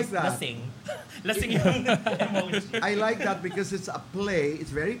umiinom. No, I like that. Lasing yung emoji. I like that because it's a play.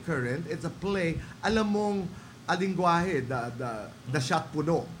 It's very current. It's a play. Alam mong alingwahe, the shot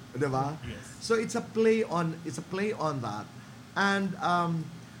Puno. Diba? Yes. So it's a play on that. And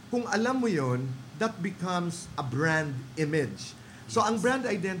kung alam mo yun, that becomes a brand image. So ang brand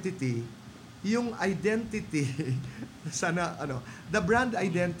identity, yung identity the brand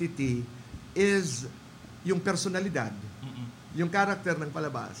identity is yung personalidad, yung character ng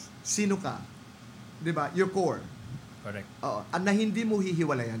palabas. Sino ka? 'Di ba? Your core. Correct. Oo, na hindi mo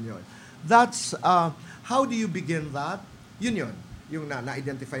hihiwalayan 'yon. That's how do you begin that? Yun. Yung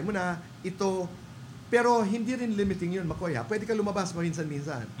na-identify mo na ito, pero hindi rin limiting yun, McCoy, ha? Pwede ka lumabas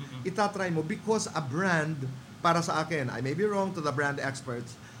minsan-minsan. Itatry mo because a brand, para sa akin, I may be wrong to the brand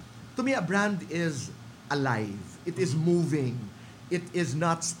experts, to me, a brand is alive. It is moving. It is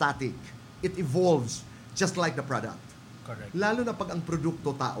not static. It evolves just like the product. Correct. Lalo na pag ang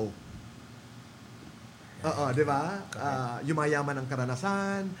produkto tao. Oo, di ba? Yumayaman ang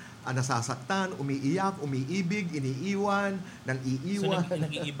karanasan, nasasaktan, umiiyak, umiibig, iniiwan, nang iiwan. So,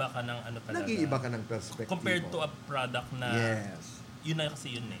 nag-iiba ka ng ano talaga. Nag-iiba ka ng perspective. Compared to a product na, yes, yun na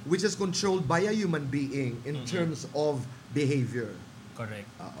kasi yun eh. which is controlled by a human being in terms of behavior. Correct.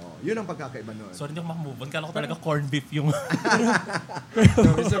 Oo. Yun ang pagkakaiba nun. Sorry, hindi ako makamove on. Kala ko talaga corned beef yung... No,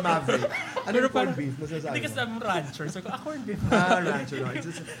 Mr. Maverick. Ano yung corned beef? Hindi kasi sabi mo rancher. So, corned beef. Rancho. No.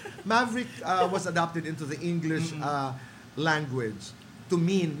 Maverick was adopted into the English language to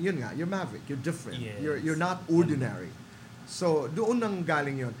mean, yun nga, you're maverick, you're different. Yes. You're not ordinary. So, doon nang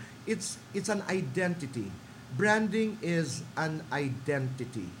galing yun. It's an identity. Branding is an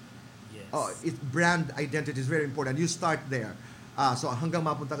identity. Yes. Brand identity is very important. You start there. So hanggang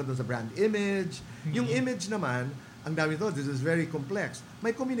mapunta ka doon sa brand image. Yung image naman, ang dami to, this is very complex.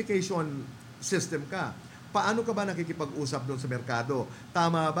 May communication system ka. Paano ka ba nakikipag-usap doon sa merkado?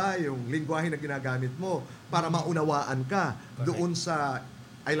 Tama ba yung lingwahe na ginagamit mo para maunawaan ka doon sa,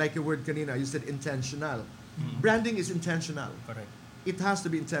 I like your word kanina, you said intentional. Branding is intentional. Correct. It has to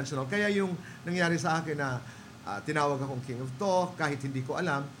be intentional. Kaya yung nangyari sa akin na tinawag akong King of Talk, kahit hindi ko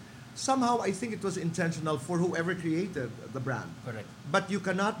alam, somehow I think it was intentional for whoever created the brand. Correct. But you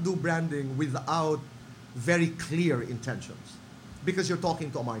cannot do branding without very clear intentions. Because you're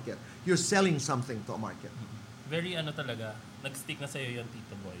talking to a market. You're selling something to a market. Very talaga, nag-stick na sa'yo yung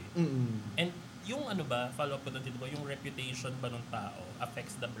Tito Boy. And yung follow up ko doon Tito Boy, yung reputation ba ng tao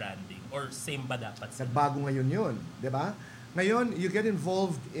affects the branding? Or same ba dapat sila? Nagbago ngayon yun. Diba? Ngayon, you get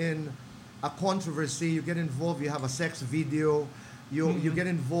involved in a controversy, you get involved, you have a sex video, you get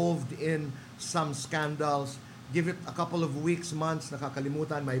involved in some scandals, give it a couple of weeks, months,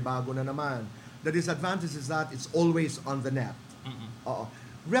 nakakalimutan, may bago na naman. The disadvantage is that it's always on the net.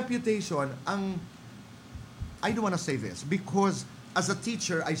 Reputation, I don't want to say this, because as a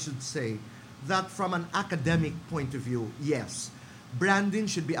teacher, I should say that from an academic point of view, yes, branding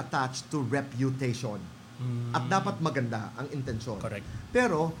should be attached to reputation. At dapat maganda ang intensyon. Correct.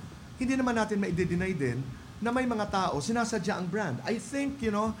 Pero, hindi naman natin ma-deny din na may mga tao, sinasadya ang brand. I think,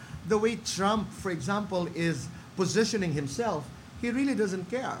 the way Trump, for example, is positioning himself, he really doesn't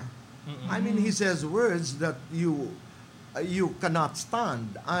care. I mean, he says words that you cannot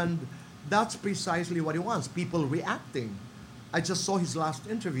stand. And that's precisely what he wants, people reacting. I just saw his last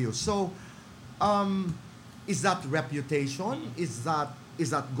interview. So, is that reputation? Is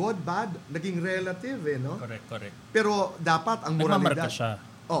that good, bad? Naging relative, no? Correct. Pero dapat ang moralidad. Nagmamarka siya.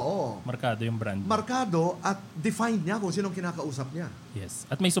 Oo. Markado yung brand. Markado at defined niya kung sinong kinakausap niya. Yes.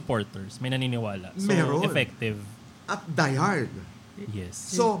 At may supporters. May naniniwala. So, Meron. effective. At diehard. Yes.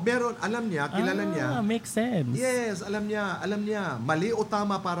 So, meron, alam niya, kilala niya. Makes sense. Yes, alam niya. Mali o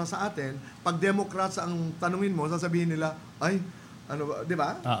tama para sa atin, pag Democrats ang tanungin mo, sasabihin nila, ay, ano ba, di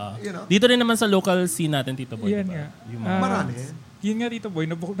ba? Dito rin naman sa local scene natin, Tito Boy. Yan diba? nga. Yung Marami. Yun nga, Tito Boy,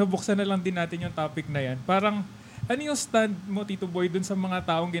 nabuksan na lang din natin yung topic na yan. Parang, ano yung stand mo, Tito Boy, dun sa mga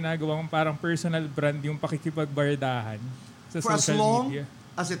taong ginagawang parang personal brand yung pakikipagbardahan sa For as social long media?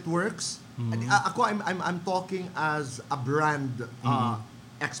 as it works, Ako, I'm talking as a brand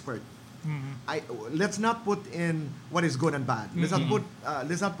expert. Let's not put in what is good and bad.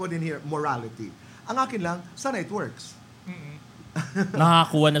 Let's not put in here morality. Ang akin lang, sana it works.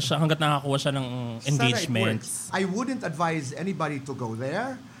 Nakakakuha na siya, hanggat nakakakuha siya ng engagements. I wouldn't advise anybody to go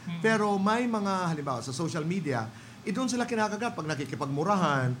there. Pero may mga, halimbawa, sa social media, doon sila kinakagat pag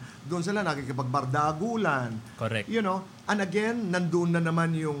nakikipagmurahan, doon sila nakikipagbardagulan. Correct. You know, and again, nandoon na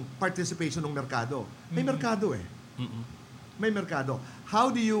naman yung participation ng merkado. May merkado eh. May merkado.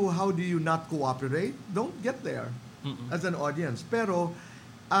 How do you not cooperate? Don't get there as an audience. Pero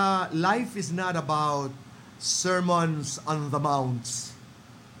life is not about sermons on the mounts.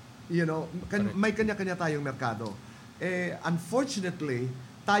 You know, may kanya-kanya tayong merkado. Unfortunately,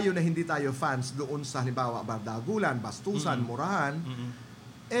 tayo na hindi tayo fans doon sa halimbawa bardagulan, bastusan, murahan,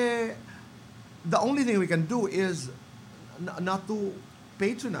 the only thing we can do is not to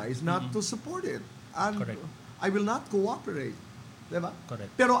patronize, not to support it. And Correct. I will not cooperate. Diba? Correct.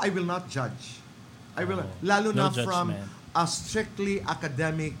 Pero I will not judge. Lalo No na from judgment. a strictly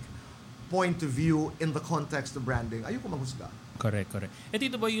academic point of view in the context of branding. Ayoko manghusga. Correct.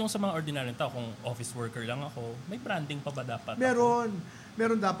 Tito Boy, yung sa mga ordinaryong tao, kung office worker lang ako, may branding pa ba dapat? Meron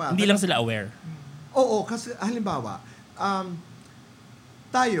dapat. Hindi lang sila aware. Oo, kasi halimbawa,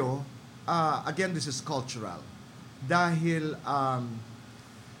 tayo, again, this is cultural. Dahil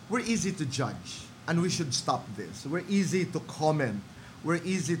we're easy to judge and we should stop this. We're easy to comment.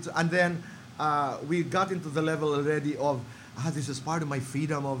 And then we got into the level already of, this is part of my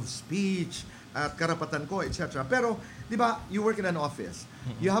freedom of speech, at karapatan ko, etc. Pero, di ba, you work in an office.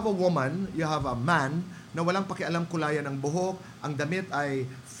 You have a woman, you have a man, na walang pakialam kulayan ng buhok, ang damit ay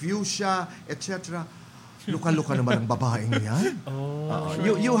fuchsia, etc. Luka-luka naman ang babaeng yan.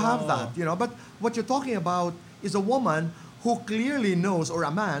 You have that, you know. But what you're talking about is a woman who clearly knows, or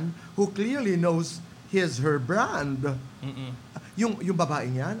a man who clearly knows her brand. Yung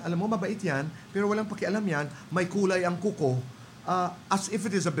babaeng yan, alam mo, mabait yan, pero walang pakialam yan, may kulay ang kuko, as if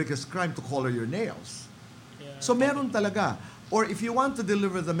it is the biggest crime to color your nails. Yeah. So meron talaga. Or if you want to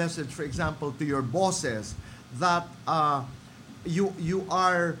deliver the message, for example, to your bosses, that you're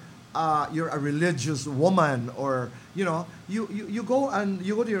a religious woman, or you know, you go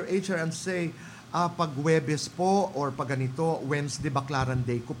to your HR and say, pag Webes po, or pag ganito, Wednesday baklaran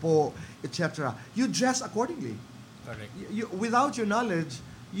day ko po, etc. You dress accordingly. Correct. Without your knowledge,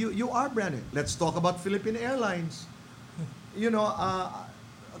 you are branded. Let's talk about Philippine Airlines. You know,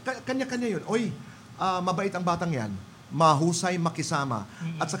 kanya-kanya yun. Oy, mabait ang batang yan. Mahusay makisama.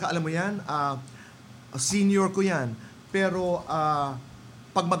 At saka alam mo yan, senior ko yan. Pero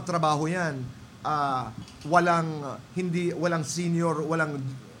pag magtrabaho yan, walang senior, walang,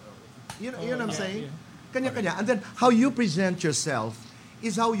 you know what I'm saying? Kanya-kanya. And then, how you present yourself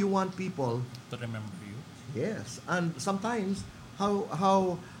is how you want people To remember you. Yes. And sometimes, how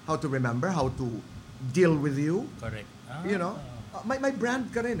to remember, how to deal with you. Correct. You know, may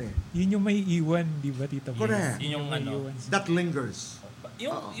brand ka rin eh. Yun yung may iwan, di ba, Tito Boy? Correct. Yun yung may ano. iwan. That lingers.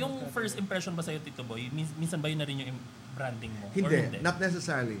 Yung first impression ba sa'yo, Tito Boy, minsan ba yun na rin yung branding mo? Or Hindi, not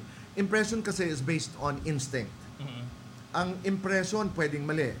necessarily. Impression kasi is based on instinct. Ang impression pwedeng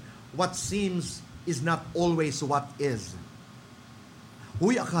mali. What seems is not always what is.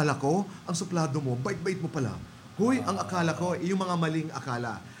 Huy, akala ko, ang suplado mo, bait-bait mo pala. Huy, ang akala ko, yung mga maling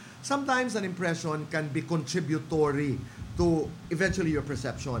akala. Sometimes an impression can be contributory to eventually your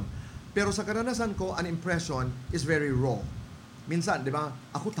perception. Pero sa karanasan ko, an impression is very raw. Minsan, di ba,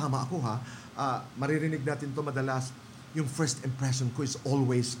 tama ako ha, maririnig natin to madalas, yung first impression ko is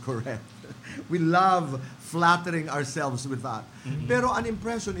always correct. We love flattering ourselves with that. Pero an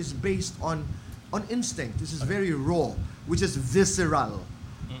impression is based on instinct. This is very raw, which is visceral.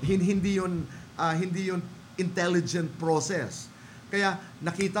 Hindi yun intelligent process. Kaya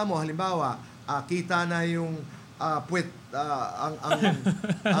nakita mo, halimbawa, kita na yung puwet,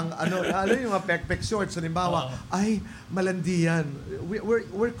 yung pek-pek shorts, halimbawa, ay, malandi yan.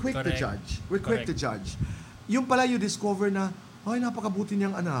 We're quick to judge. We're quick to judge. Yung pala you discover na, ay, napakabuti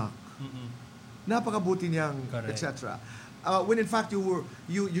niyang anak. Napakabuti niyang, etc. When in fact, you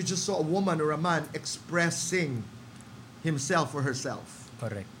just saw a woman or a man expressing himself or herself.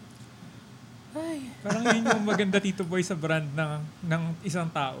 Correct. Ay. Parang yun yung maganda, Tito Boy, sa brand ng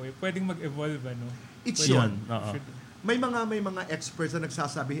isang tao eh. Pwedeng mag-evolve, ano? It's yun. May mga experts na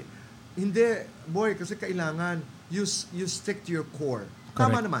nagsasabi, hindi, boy, kasi kailangan you stick to your core.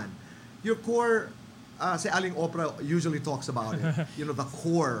 Tama naman. Your core, si Aling Oprah usually talks about it. You know, the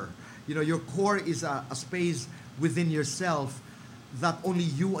core. You know, your core is a space within yourself that only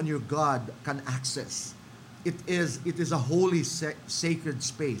you and your God can access. It is a holy, sacred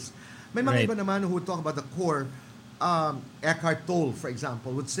space. May mga Right. iba naman who talk about the core. Eckhart Tolle, for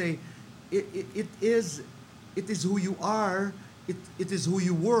example, would say, it is who you are, it is who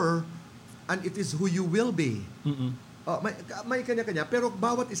you were, and it is who you will be. May kanya-kanya, pero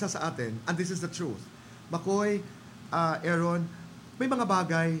bawat isa sa atin, and this is the truth, Makoy, Aaron, may mga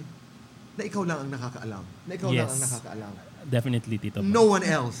bagay na ikaw lang ang nakakaalam. Na ikaw lang Yes. ang nakakaalam. Definitely, Tito Boy. No one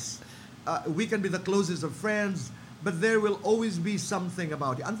else. We can be the closest of friends, but there will always be something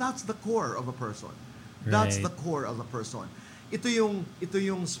about it. And that's the core of a person. That's Right. the core of a person. Ito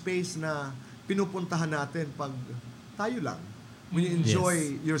yung space na pinupuntahan natin pag tayo lang. When you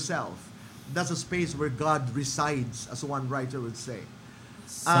enjoy yourself. That's a space where God resides, as one writer would say.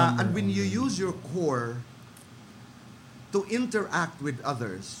 And when you use your core to interact with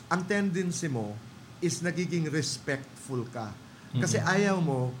others, ang tendency mo is nagiging respectful ka. Kasi ayaw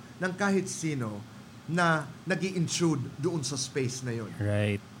mo ng kahit sino na nag-i-intrude doon sa space na yun.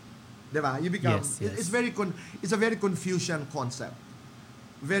 Right. Diba? You become, Yes, yes. it's a very Confucian concept.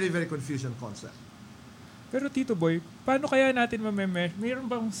 Very, very Confucian concept. Pero Tito Boy, paano kaya natin mayroon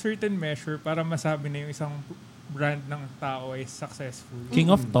bang certain measure para masabi na yung isang brand ng tao ay successful?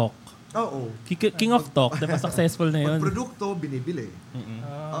 King of Talk. Oo. King of Talk, diba successful na yun? Pag produkto, binibili.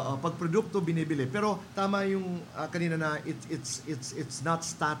 Oo, pag produkto, binibili. Pero tama yung kanina na it's not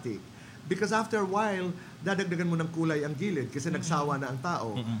static. Because after a while, dadagdagan mo ng kulay ang gilid kasi nagsawa na ang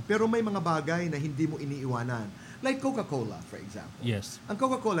tao. Pero may mga bagay na hindi mo iniiwanan. Like Coca-Cola, for example. Yes. Ang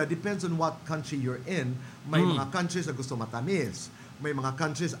Coca-Cola, depends on what country you're in. May mga countries na gusto matamis. May mga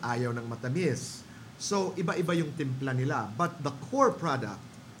countries ayaw ng matamis. So, iba-iba yung timpla nila. But the core product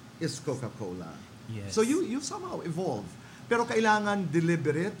is Coca-Cola. Yes. So, you somehow evolve. Pero kailangan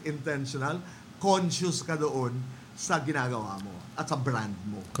deliberate, intentional, conscious ka doon sa ginagawa mo at sa brand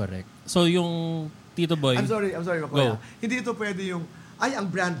mo. Correct. So, yung Tito Boy... I'm sorry, Makoya. Go. Hindi ito pwede yung, ang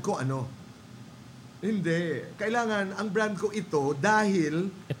brand ko ano? Hindi. Kailangan, ang brand ko ito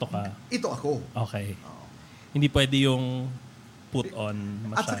dahil Ito ka. ito ako. Okay. Hindi pwede yung put on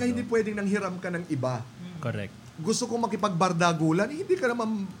masyado. At saka hindi pwedeng nanghiram ka ng iba. Correct. Gusto kong makipagbardagulan, hindi ka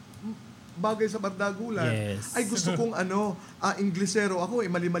naman bagay sa bardagulan. Yes. Ay gusto kong Inglesero ako,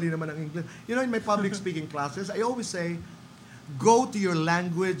 mali-mali naman ang English. You know, in my public speaking classes, I always say, go to your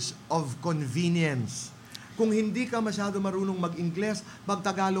language of convenience. Kung hindi ka masyado marunong mag-Ingles,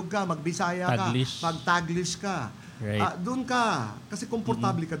 mag-Tagalog ka, mag-Bisaya ka, Taglish. mag-Taglish ka. Right. Doon ka. Kasi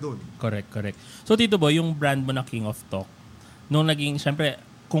komportable ka doon. Correct. So, Tito Boy, yung brand mo na King of Talk, nung naging, syempre,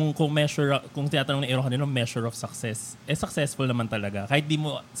 kung tinatanong ni Aaron kanina, measure of success, successful naman talaga. Kahit di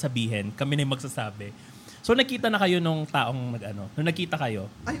mo sabihin, kami na yung magsasabi. So, nakita na kayo nung taong nung nakita kayo,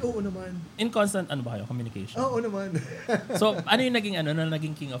 Ay, oo naman. in constant, communication? Oo naman. So, ano yung naging, na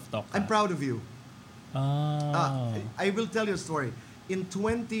naging King of Talk ka? I'm proud of you. I will tell you a story. In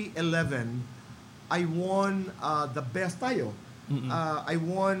 2011, I won the best tayo. I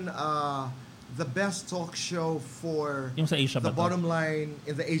won the best talk show for Yung sa Asia the ba to? bottom line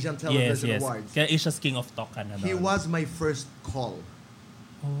in the Asian Television Yes. Awards. Kaya Asia's King of Talk ka na He doon. was my first call.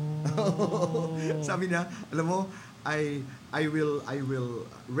 Sabi niya, alam mo, I will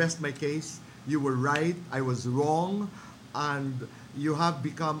rest my case. You were right. I was wrong. And you have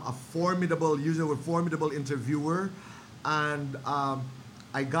become a formidable interviewer. And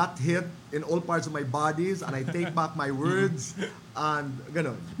I got hit in all parts of my bodies and I take back my words. And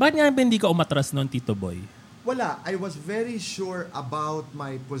ganon. Bakit nga ba hindi ka umatras noon, Tito Boy? Wala. I was very sure about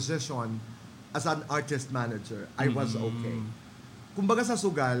my position as an artist manager. I was okay. Kumbaga sa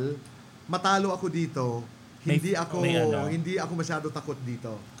sugal, matalo ako dito, hindi ako masyado takot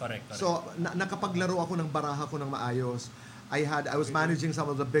dito. Correct. So, nakapaglaro ako ng baraha ko ng maayos. I was managing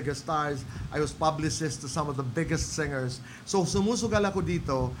some of the biggest stars. I was publicist to some of the biggest singers. So, sumusugal ako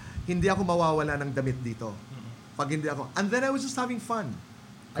dito, hindi ako mawawala ng damit dito. Pag hindi ako. And then I was just having fun.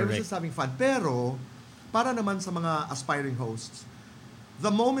 Pero, para naman sa mga aspiring hosts,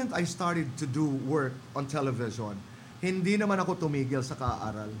 the moment I started to do work on television, hindi naman ako tumigil sa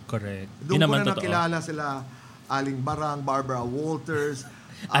kaaral. Correct. Doon ko na nakilala sila, Aling Barang, Barbara Walters,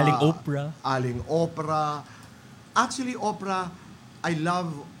 Aling Oprah. Actually, Oprah, I love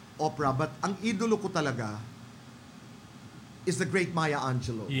Oprah, but ang idolo ko talaga is the great Maya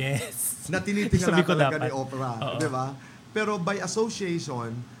Angelou. Yes. Na tinitingnan talaga ni Oprah. Di ba? Pero by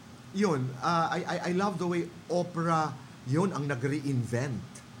association, yun, I love the way Oprah, yun ang nag-reinvent.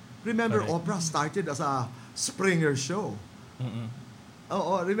 Remember, Correct. Oprah started as a Springer show.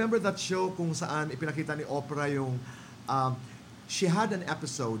 Remember that show kung saan ipinakita ni Oprah yung she had an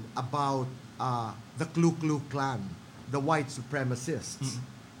episode about the Ku Klux Klan, the white supremacists.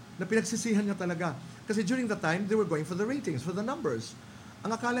 Na pinagsisihan niya talaga. Kasi during the time, they were going for the ratings, for the numbers.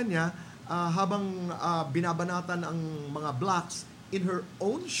 Ang akala niya, habang binabanatan ang mga blacks in her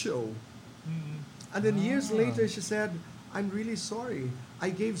own show, and then years later she said, I'm really sorry. I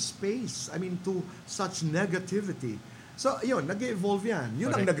gave space, to such negativity. So, yun, nag-evolve yan.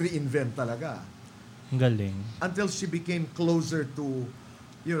 Yun ang nag-reinvent talaga. Ang galing. Until she became closer to,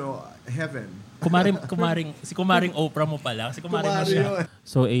 heaven. Si Kumaring Oprah mo pala. Si Kumaring mo siya.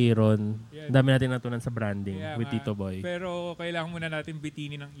 So, Aaron, dami natin natunan sa branding with Tito Boy. Pero kailangan muna natin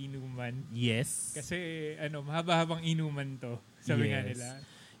bitinin ng inuman. Yes. Kasi, mahaba-habang inuman to. Sabi nga nila.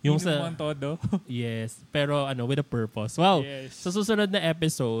 Yung inuman todo. Yes. Pero, with a purpose. Wow. Yes. Sa susunod na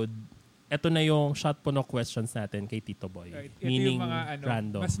episode, ito na yung shot puno questions natin kay Tito Boy. Right. Meaning, ito yung mga,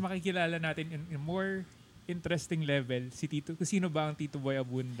 random. mas makikilala natin in more interesting level si Tito. Sino ba ang Tito Boy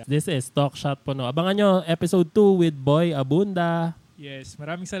Abunda? This is Talk Shot Puno. Abangan nyo episode 2 with Boy Abunda. Yes,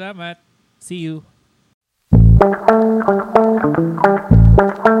 maraming salamat. See you.